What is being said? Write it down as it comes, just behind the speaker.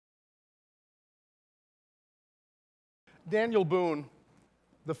Daniel Boone,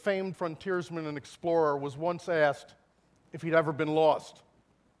 the famed frontiersman and explorer, was once asked if he'd ever been lost.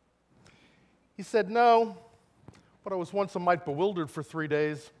 He said, "No, but I was once a mite bewildered for 3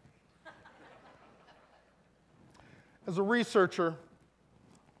 days." As a researcher,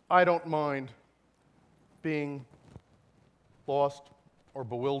 I don't mind being lost or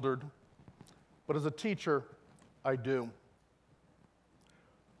bewildered, but as a teacher, I do.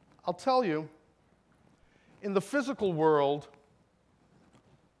 I'll tell you, in the physical world,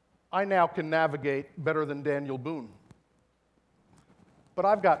 I now can navigate better than Daniel Boone. But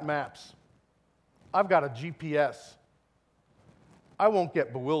I've got maps. I've got a GPS. I won't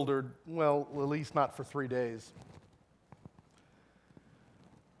get bewildered, well, at least not for 3 days.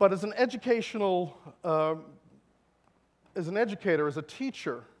 But as an educator, as a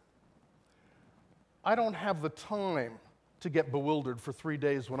teacher, I don't have the time to get bewildered for 3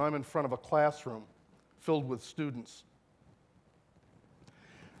 days when I'm in front of a classroom filled with students.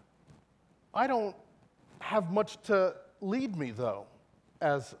 I don't have much to lead me, though,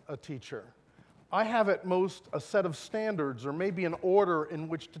 as a teacher. I have at most a set of standards or maybe an order in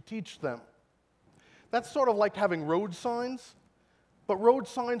which to teach them. That's sort of like having road signs, but road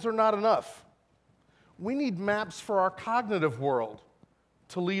signs are not enough. We need maps for our cognitive world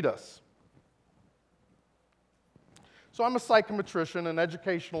to lead us. So I'm a psychometrician, an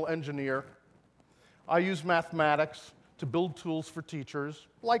educational engineer. I use mathematics to build tools for teachers,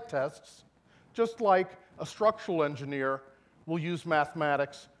 like tests, just like a structural engineer will use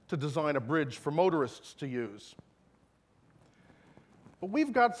mathematics to design a bridge for motorists to use. But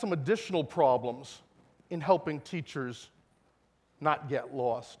we've got some additional problems in helping teachers not get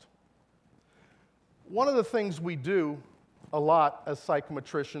lost. One of the things we do a lot as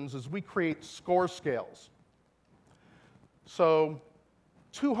psychometricians is we create score scales. So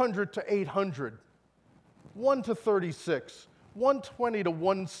 200 to 800, 1 to 36, 120 to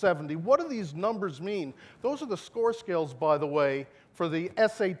 170. What do these numbers mean? Those are the score scales, by the way, for the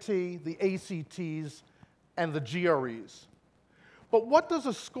SAT, the ACTs, and the GREs. But what does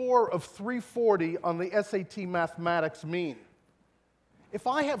a score of 340 on the SAT mathematics mean? If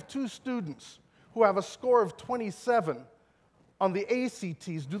I have two students who have a score of 27 on the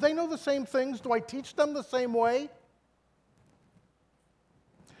ACTs, do they know the same things? Do I teach them the same way?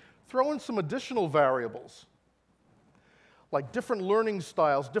 Throw in some additional variables, like different learning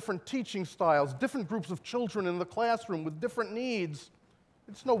styles, different teaching styles, different groups of children in the classroom with different needs.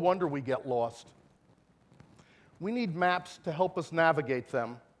 It's no wonder we get lost. We need maps to help us navigate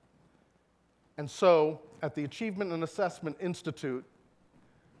them. And so, at the Achievement and Assessment Institute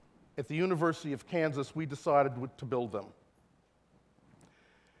at the University of Kansas, we decided to build them.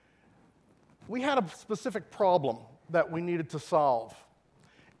 We had a specific problem that we needed to solve: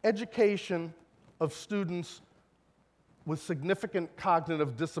 education of students with significant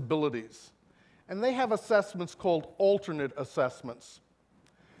cognitive disabilities. And they have assessments called alternate assessments.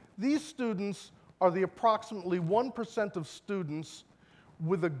 These students are the approximately 1% of students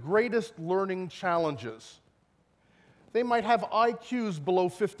with the greatest learning challenges. They might have IQs below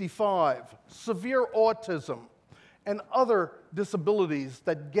 55, severe autism, and other disabilities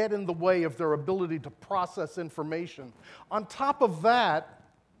that get in the way of their ability to process information. On top of that,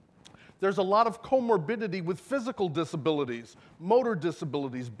 there's a lot of comorbidity with physical disabilities, motor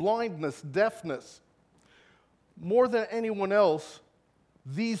disabilities, blindness, deafness. More than anyone else,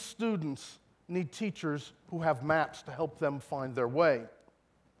 these students need teachers who have maps to help them find their way.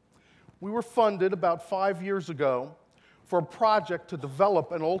 We were funded about 5 years ago for a project to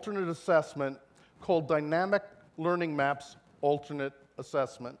develop an alternate assessment called Dynamic Learning Maps Alternate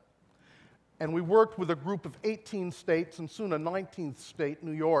Assessment. And we worked with a group of 18 states, and soon a 19th state,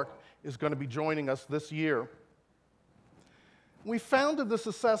 New York, is going to be joining us this year. We founded this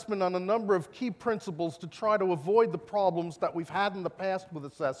assessment on a number of key principles to try to avoid the problems that we've had in the past with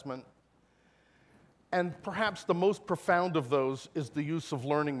assessment. And perhaps the most profound of those is the use of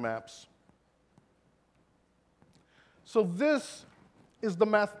learning maps. So this is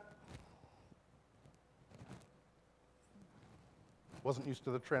the wasn't used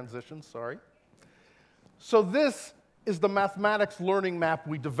to the transition, sorry. So this is the mathematics learning map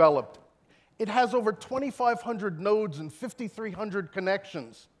we developed. It has over 2,500 nodes and 5,300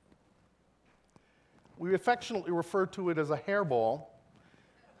 connections. We affectionately refer to it as a hairball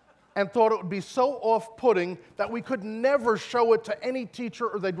and thought it would be so off-putting that we could never show it to any teacher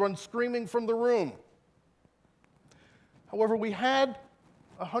or they'd run screaming from the room. However, we had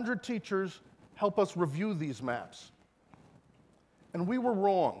 100 teachers help us review these maps, and we were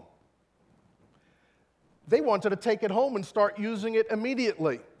wrong. They wanted to take it home and start using it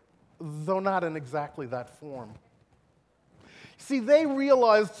immediately, though not in exactly that form. See, they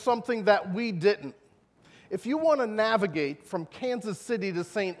realized something that we didn't. If you want to navigate from Kansas City to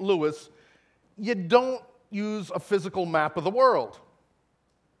St. Louis, you don't use a physical map of the world.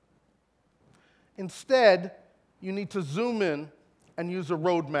 Instead, you need to zoom in and use a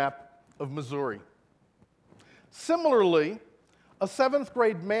road map of Missouri. Similarly, a 7th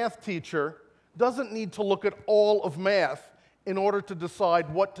grade math teacher doesn't need to look at all of math in order to decide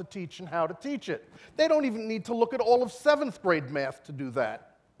what to teach and how to teach it. They don't even need to look at all of 7th grade math to do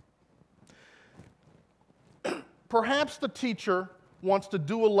that. Perhaps the teacher wants to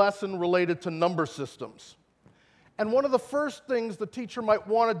do a lesson related to number systems. And one of the first things the teacher might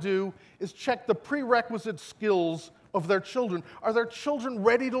want to do is check the prerequisite skills of their children. Are their children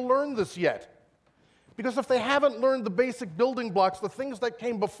ready to learn this yet? Because if they haven't learned the basic building blocks, the things that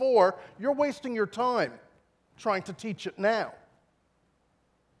came before, you're wasting your time trying to teach it now.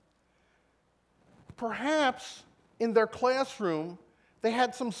 Perhaps in their classroom, they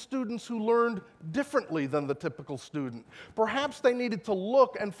had some students who learned differently than the typical student. Perhaps they needed to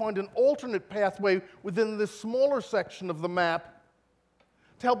look and find an alternate pathway within this smaller section of the map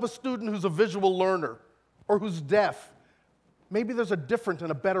to help a student who's a visual learner or who's deaf. Maybe there's a different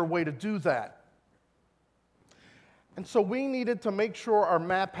and a better way to do that. And so we needed to make sure our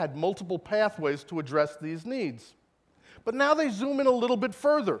map had multiple pathways to address these needs. But now they zoom in a little bit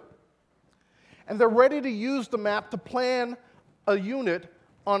further, and they're ready to use the map to plan a unit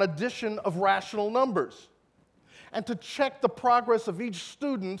on addition of rational numbers and to check the progress of each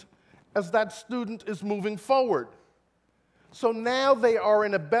student as that student is moving forward. So now they are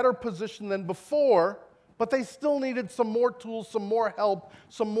in a better position than before, but they still needed some more tools, some more help,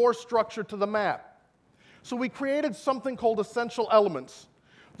 some more structure to the map. So we created something called essential elements.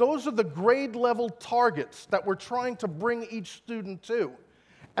 Those are the grade level targets that we're trying to bring each student to.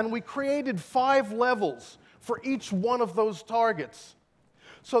 And we created 5 levels for each one of those targets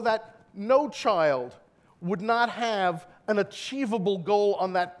so that no child would not have an achievable goal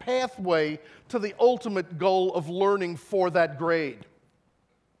on that pathway to the ultimate goal of learning for that grade.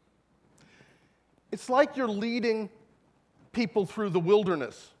 It's like you're leading people through the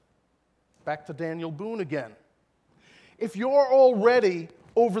wilderness. Back to Daniel Boone again. If you're already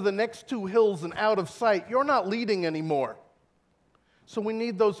over the next 2 hills and out of sight, you're not leading anymore. So we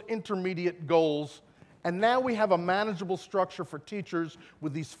need those intermediate goals. And now we have a manageable structure for teachers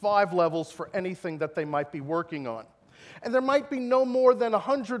with these 5 levels for anything that they might be working on. And there might be no more than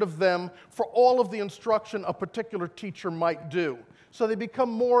 100 of them for all of the instruction a particular teacher might do. So they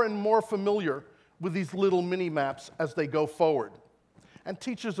become more and more familiar with these little mini-maps as they go forward. And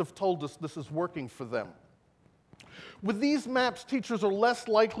teachers have told us this is working for them. With these maps, teachers are less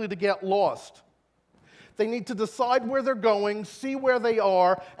likely to get lost. They need to decide where they're going, see where they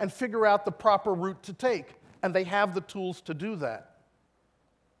are, and figure out the proper route to take. And they have the tools to do that.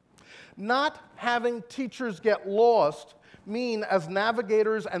 Not having teachers get lost mean, as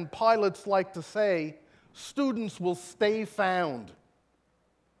navigators and pilots like to say, students will stay found.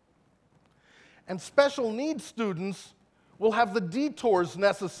 And special needs students will have the detours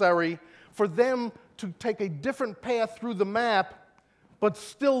necessary for them to take a different path through the map, but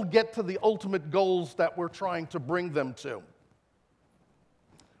still get to the ultimate goals that we're trying to bring them to.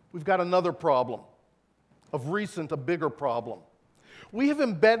 We've got another problem, of recent, a bigger problem. We have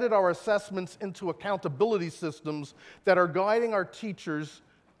embedded our assessments into accountability systems that are guiding our teachers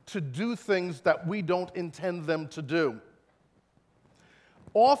to do things that we don't intend them to do.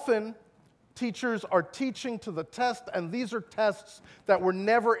 Often, teachers are teaching to the test, and these are tests that were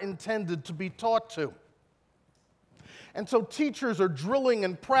never intended to be taught to. And so teachers are drilling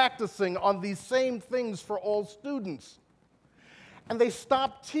and practicing on these same things for all students. And they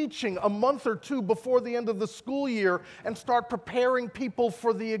stop teaching a month or 2 before the end of the school year and start preparing people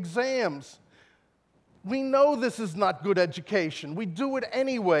for the exams. We know this is not good education. We do it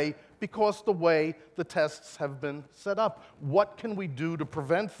anyway because the way the tests have been set up. What can we do to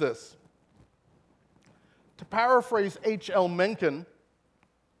prevent this? To paraphrase H.L. Mencken,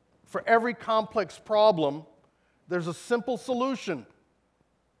 for every complex problem, there's a simple solution,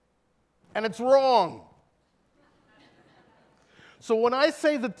 and it's wrong. So when I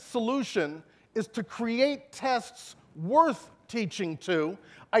say the solution is to create tests worth teaching to,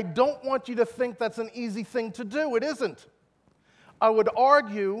 I don't want you to think that's an easy thing to do. It isn't. I would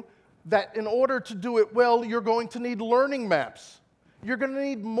argue that in order to do it well, you're going to need learning maps. You're going to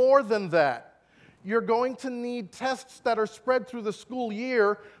need more than that. You're going to need tests that are spread through the school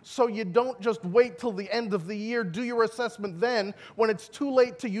year so you don't just wait till the end of the year, do your assessment then when it's too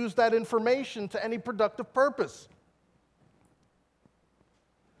late to use that information to any productive purpose.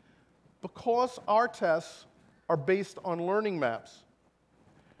 Because our tests are based on learning maps,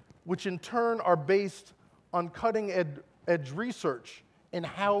 which in turn are based on cutting-edge research in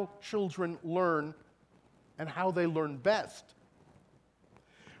how children learn and how they learn best.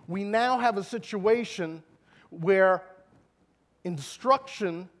 We now have a situation where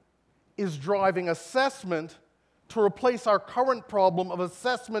instruction is driving assessment to replace our current problem of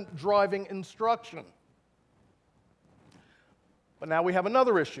assessment driving instruction. But now we have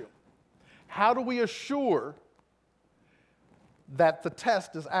another issue. How do we assure that the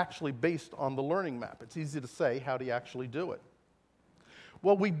test is actually based on the learning map? It's easy to say. How do you actually do it?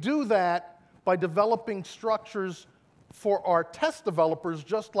 Well, we do that by developing structures for our test developers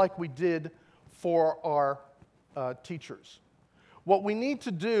just like we did for our teachers. What we need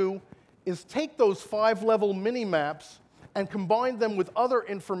to do is take those 5-level mini-maps and combine them with other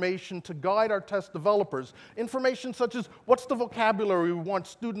information to guide our test developers. Information such as what's the vocabulary we want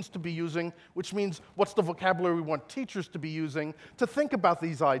students to be using, which means what's the vocabulary we want teachers to be using to think about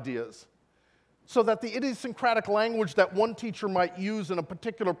these ideas, so that the idiosyncratic language that one teacher might use in a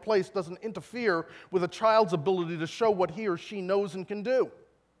particular place doesn't interfere with a child's ability to show what he or she knows and can do.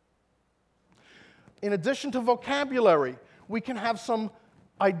 In addition to vocabulary, we can have some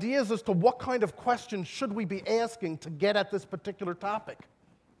ideas as to what kind of questions should we be asking to get at this particular topic.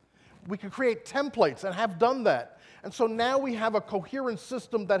 We can create templates and have done that. And so now we have a coherent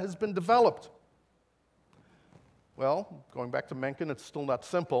system that has been developed. Well, going back to Mencken, it's still not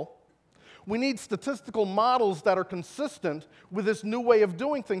simple. We need statistical models that are consistent with this new way of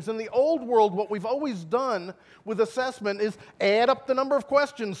doing things. In the old world, what we've always done with assessment is add up the number of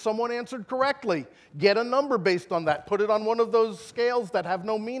questions someone answered correctly, get a number based on that, put it on one of those scales that have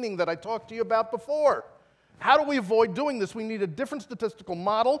no meaning that I talked to you about before. How do we avoid doing this? We need a different statistical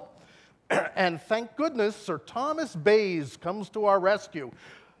model, and thank goodness Sir Thomas Bayes comes to our rescue.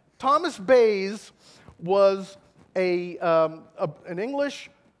 Thomas Bayes was an English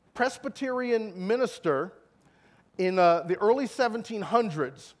Presbyterian minister in the early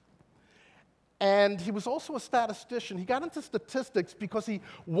 1700s, and he was also a statistician. He got into statistics because he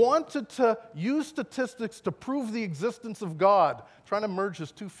wanted to use statistics to prove the existence of God, trying to merge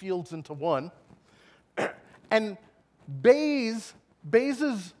his two fields into one. And Bayes'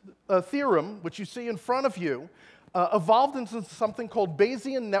 theorem, which you see in front of you, evolved into something called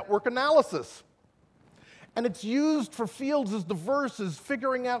Bayesian network analysis. And it's used for fields as diverse as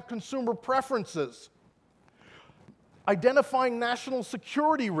figuring out consumer preferences, identifying national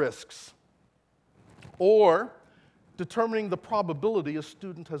security risks, or determining the probability a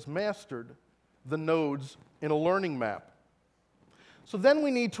student has mastered the nodes in a learning map. So then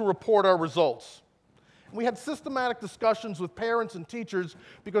we need to report our results. We had systematic discussions with parents and teachers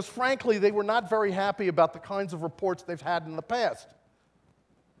because, frankly, they were not very happy about the kinds of reports they've had in the past.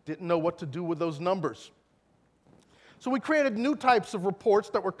 Didn't know what to do with those numbers. So we created new types of reports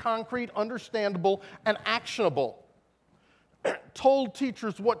that were concrete, understandable, and actionable. Told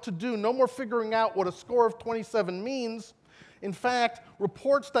teachers what to do, no more figuring out what a score of 27 means. In fact,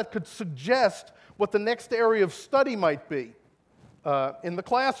 reports that could suggest what the next area of study might be in the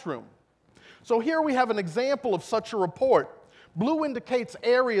classroom. So here we have an example of such a report. Blue indicates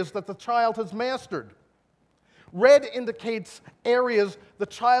areas that the child has mastered. Red indicates areas the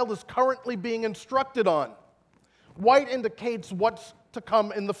child is currently being instructed on. White indicates what's to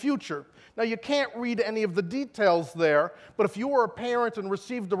come in the future. Now, you can't read any of the details there, but if you were a parent and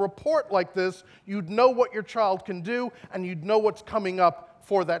received a report like this, you'd know what your child can do, and you'd know what's coming up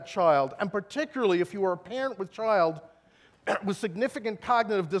for that child. And particularly if you were a parent with a child with significant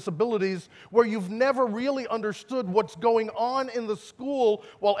cognitive disabilities where you've never really understood what's going on in the school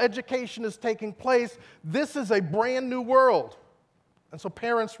while education is taking place, this is a brand new world. And so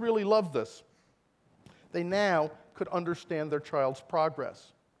parents really love this. They now could understand their child's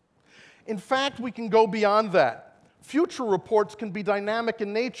progress. In fact, we can go beyond that. Future reports can be dynamic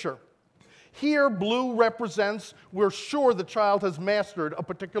in nature. Here, blue represents we're sure the child has mastered a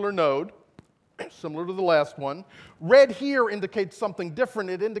particular node, similar to the last one. Red here indicates something different.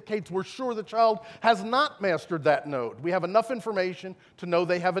 It indicates we're sure the child has not mastered that node. We have enough information to know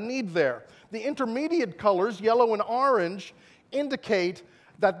they have a need there. The intermediate colors, yellow and orange, indicate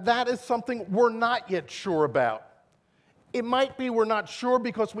that that is something we're not yet sure about. It might be we're not sure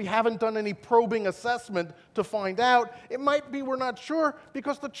because we haven't done any probing assessment to find out. It might be we're not sure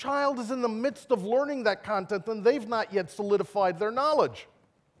because the child is in the midst of learning that content and they've not yet solidified their knowledge.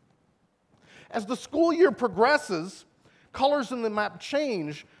 As the school year progresses, colors in the map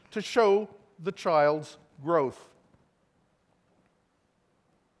change to show the child's growth.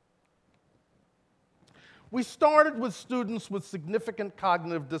 We started with students with significant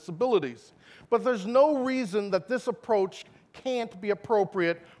cognitive disabilities, but there's no reason that this approach can't be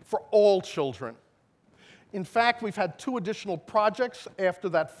appropriate for all children. In fact, we've had 2 additional projects after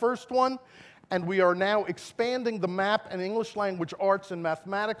that first one, and we are now expanding the MAP and English language arts and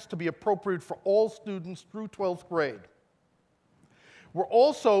mathematics to be appropriate for all students through 12th grade. We're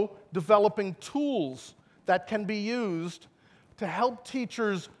also developing tools that can be used to help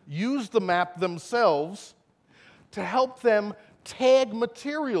teachers use the map themselves, to help them tag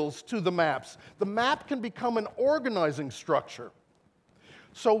materials to the maps. The map can become an organizing structure.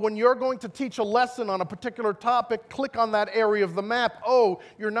 So when you're going to teach a lesson on a particular topic, click on that area of the map. Oh,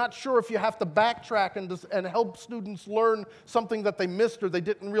 you're not sure if you have to backtrack and help students learn something that they missed or they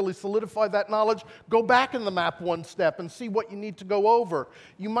didn't really solidify that knowledge. Go back in the map 1 step and see what you need to go over.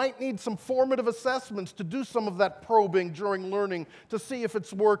 You might need some formative assessments to do some of that probing during learning to see if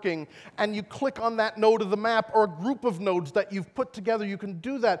it's working. And you click on that node of the map or a group of nodes that you've put together. You can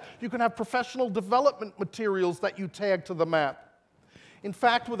do that. You can have professional development materials that you tag to the map. In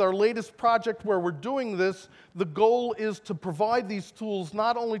fact, with our latest project where we're doing this, the goal is to provide these tools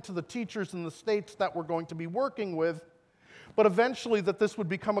not only to the teachers in the states that we're going to be working with, but eventually that this would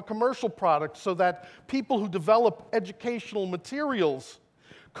become a commercial product so that people who develop educational materials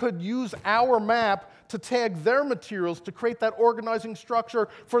could use our map to tag their materials to create that organizing structure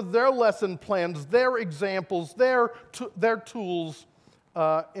for their lesson plans, their examples, their tools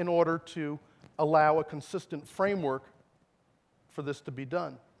in order to allow a consistent framework for this to be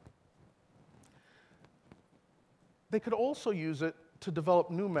done. They could also use it to develop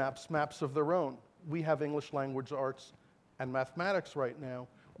new maps of their own. We have English language arts and mathematics right now.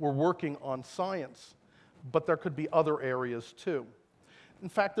 We're working on science, but there could be other areas too. In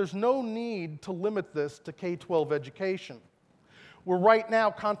fact, there's no need to limit this to K-12 education. We're right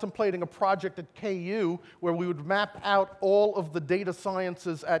now contemplating a project at KU where we would map out all of the data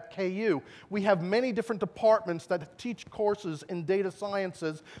sciences at KU. We have many different departments that teach courses in data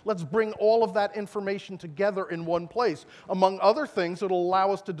sciences. Let's bring all of that information together in one place. Among other things, it'll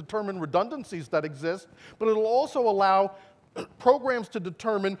allow us to determine redundancies that exist, but it'll also allow programs to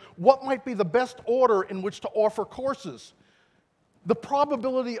determine what might be the best order in which to offer courses. The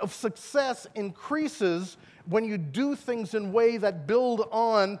probability of success increases when you do things in a way that build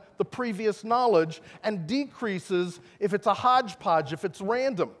on the previous knowledge and decreases if it's a hodgepodge, if it's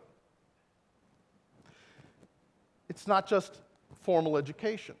random. It's not just formal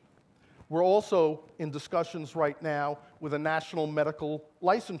education. We're also in discussions right now with a national medical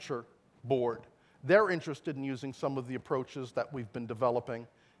licensure board. They're interested in using some of the approaches that we've been developing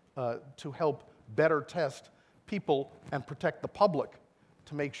to help better test people and protect the public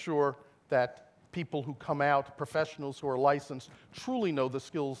to make sure that people who come out, professionals who are licensed, truly know the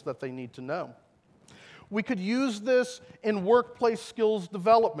skills that they need to know. We could use this in workplace skills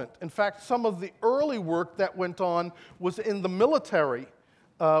development. In fact, some of the early work that went on was in the military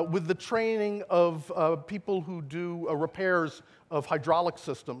with the training of people who do repairs of hydraulic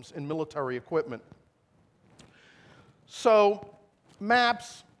systems in military equipment. So,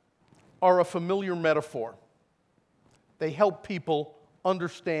 maps are a familiar metaphor. They help people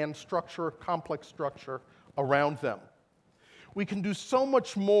understand structure, complex structure around them. We can do so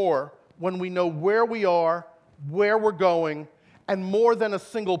much more when we know where we are, where we're going, and more than a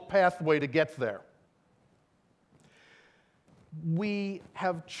single pathway to get there. We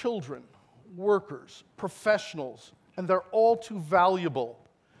have children, workers, professionals, and they're all too valuable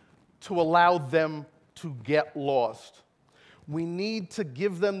to allow them to get lost. We need to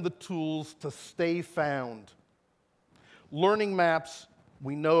give them the tools to stay found. Learning maps,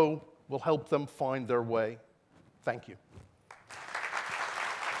 we know, will help them find their way. Thank you.